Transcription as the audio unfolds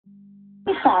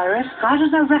Cyrus got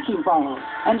in a wrecking ball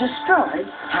and destroyed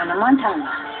Hannah Montana.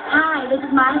 Hi, this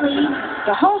is Miley.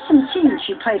 The wholesome teen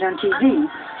she played on TV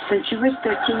since she was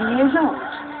 13 years old.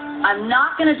 I'm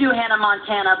not going to do Hannah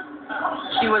Montana.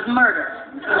 She was murdered.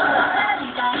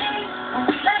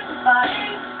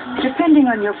 Depending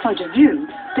on your point of view,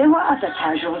 there were other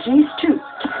casualties too,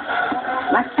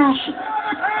 like fashion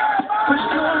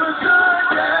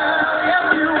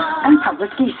and public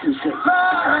decency.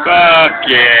 Fuck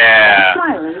yeah!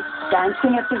 Miley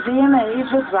dancing at the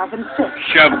VMAs with Robin Thicke.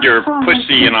 Shoved your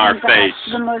pussy in our face.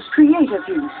 The most creative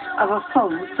use of a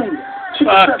phone singer.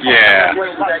 Fuck yeah!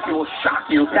 That will shock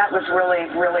you. That was really,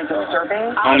 really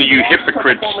disturbing. Only you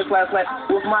hypocrites. With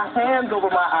my hands over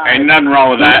my eyes. Ain't nothing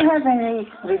wrong with that. Do you have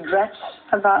any regrets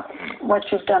about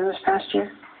what you've done this past year?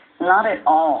 Not at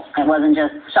all. It wasn't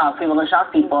just shock people to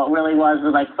shock people. It really was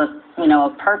like, a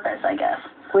purpose, I guess.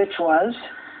 Which was?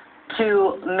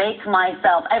 To make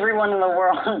myself, everyone in the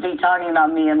world be talking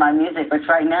about me and my music, which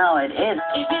right now it is.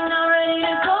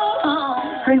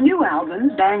 Her new album,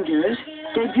 Bangers,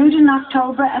 debuted in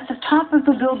October at the top of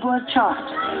the Billboard chart.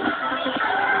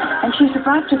 And she's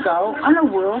about to go on a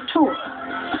world tour.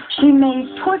 She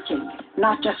made twerking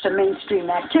not just a mainstream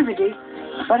activity,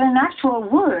 but an actual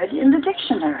word in the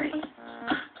dictionary.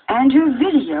 And her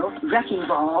video, Wrecking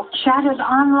Ball, shattered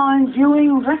online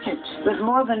viewing records with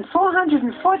more than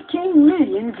 414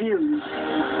 million views.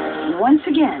 Once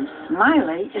again,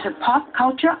 Miley is a pop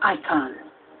culture icon.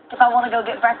 If I want to go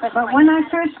get breakfast. But when I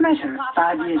first met her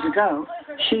 5 years ago,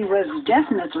 she was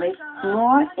definitely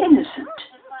more innocent.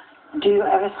 Do you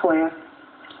ever swear?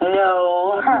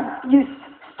 No. You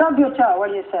stub your toe. What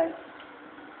do you say?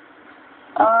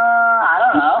 I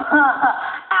don't know.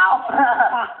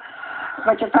 Ow.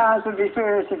 But your parents would be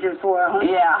furious if you swore, huh?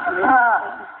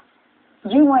 Yeah.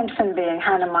 You went from being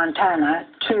Hannah Montana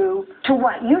to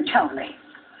what? You tell me.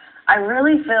 I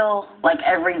really feel like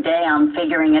every day I'm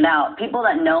figuring it out. People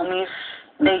that know me,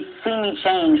 they see me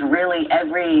change really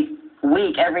every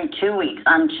week, every 2 weeks.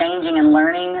 I'm changing and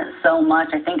learning so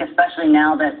much. I think especially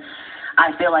now that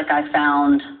I feel like I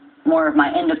found more of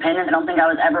my independence. I don't think I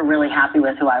was ever really happy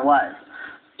with who I was.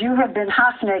 You have been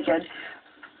half naked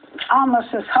almost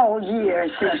this whole year,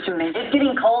 it seems to me. It's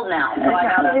getting cold now.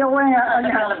 So you're wearing a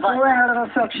little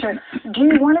silk shirt. Do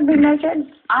you want to be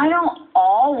naked? I don't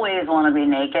always want to be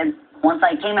naked. Once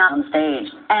I came out on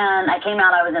stage, and I came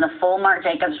out, I was in a full Marc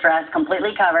Jacobs dress,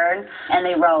 completely covered, and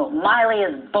they wrote, Miley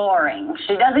is boring.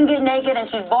 She doesn't get naked and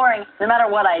she's boring no matter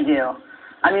what I do.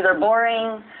 I'm either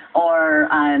boring or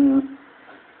I'm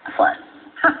a slut.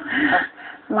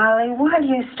 Miley, why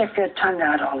do you stick your tongue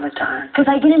out all the time? Because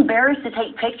I get embarrassed to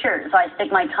take pictures, so I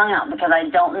stick my tongue out because I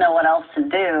don't know what else to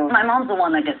do. My mom's the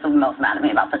one that gets the most mad at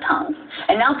me about the tongue.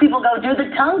 And now people go do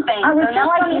the tongue thing, so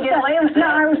now I can get away with it.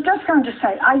 No, I was just going to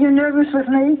say, are you nervous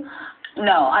with me?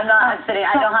 No, I'm not. I'm sitting.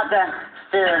 I don't have to.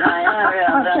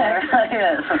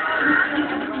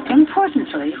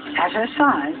 Importantly, at her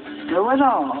side, through it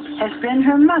all, has been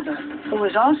her mother, who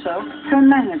was also her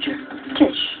manager,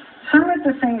 Tish. Some of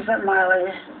the things that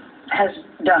Miley has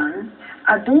done,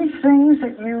 are these things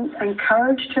that you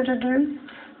encouraged her to do?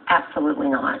 Absolutely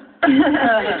not.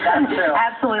 That's true.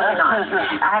 Absolutely not.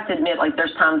 I have to admit, like,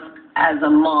 there's times as a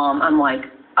mom, I'm like,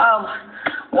 oh,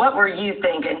 what were you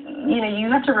thinking? You know,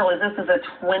 you have to realize this is a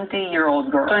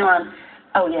 20-year-old girl. 21.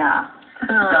 Oh, yeah.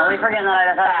 Don't be forgetting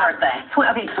that I had a birthday.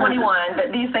 Okay, 21, but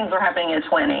these things are happening at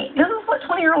 20. This is what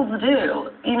 20-year-olds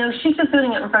do. You know, she's just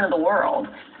doing it in front of the world.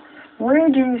 Where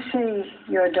do you see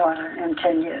your daughter in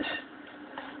 10 years?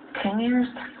 10 years?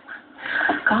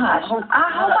 Gosh, I hope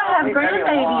I have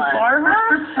grandbabies, Barbara.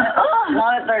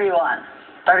 Not at 31.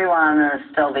 31, I'm going to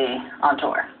still be on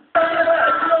tour.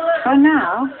 For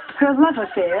now, her love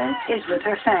affair is with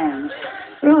her fans.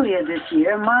 Earlier this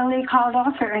year, Miley called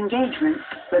off her engagement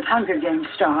with Hunger Games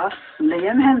star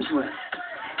Liam Hemsworth.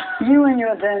 You and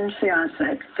your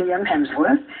then-fiancé, Liam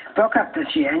Hemsworth, broke up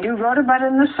this year, and you wrote about it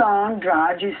in the song,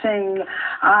 Drive. You sing,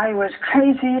 I was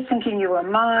crazy thinking you were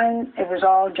mine. It was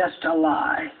all just a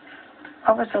lie.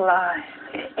 What was the lie?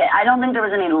 I don't think there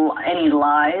was any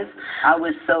lies. I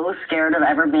was so scared of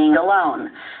ever being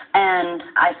alone. And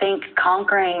I think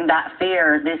conquering that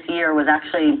fear this year was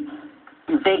actually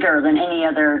bigger than any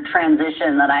other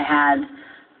transition that I had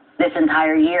this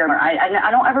entire year.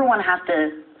 I don't ever want to have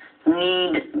to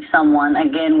need someone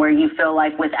again where you feel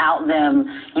like without them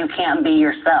you can't be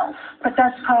yourself. But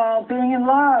that's called being in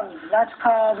love. That's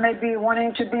called maybe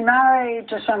wanting to be married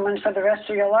to someone for the rest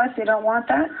of your life. You don't want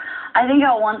that? I think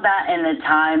I want that in the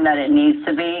time that it needs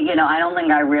to be. You know, I don't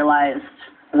think I realized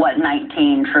what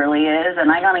 19 truly is, and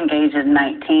I got engaged at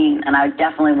 19, and I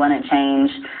definitely wouldn't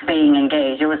change being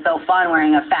engaged. It was so fun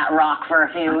wearing a fat rock for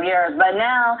a few years, but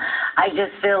now I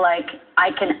just feel like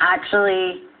I can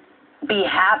actually be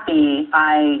happy.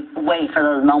 I wait for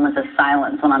those moments of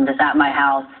silence when I'm just at my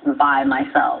house by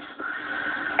myself.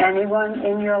 Anyone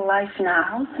in your life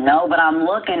now? No, but I'm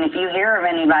looking. If you hear of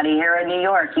anybody here in New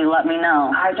York, you let me know.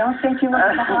 I don't think you would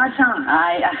have a hard time.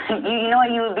 You know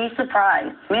what? You would be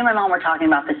surprised. Me and my mom were talking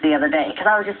about this the other day because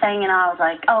I was just saying, I was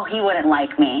like, oh, he wouldn't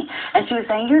like me. And she was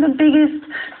saying, you're the biggest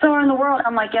star in the world.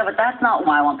 I'm like, yeah, but that's not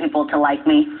why I want people to like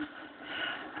me.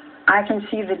 I can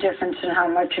see the difference in how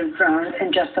much you've grown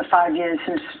in just the 5 years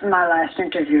since my last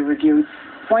interview with you.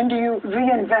 When do you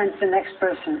reinvent the next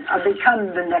person or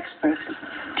become the next person?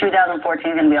 2014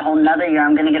 is going to be a whole nother year.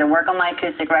 I'm going to get to work on my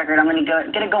acoustic record. I'm going to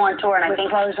get to go on tour. And I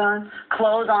think clothes on?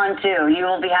 Clothes on, too. You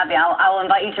will be happy. I'll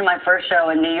invite you to my first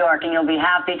show in New York, and you'll be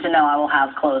happy to know I will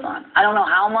have clothes on. I don't know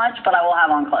how much, but I will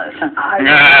have on clothes.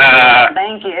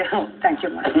 Thank you. Thank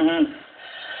you, Miley. Mm-hmm.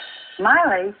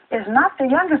 Miley is not the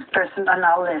youngest person on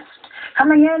our list,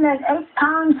 coming in at 8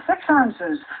 pounds 6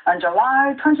 ounces on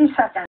July 22nd.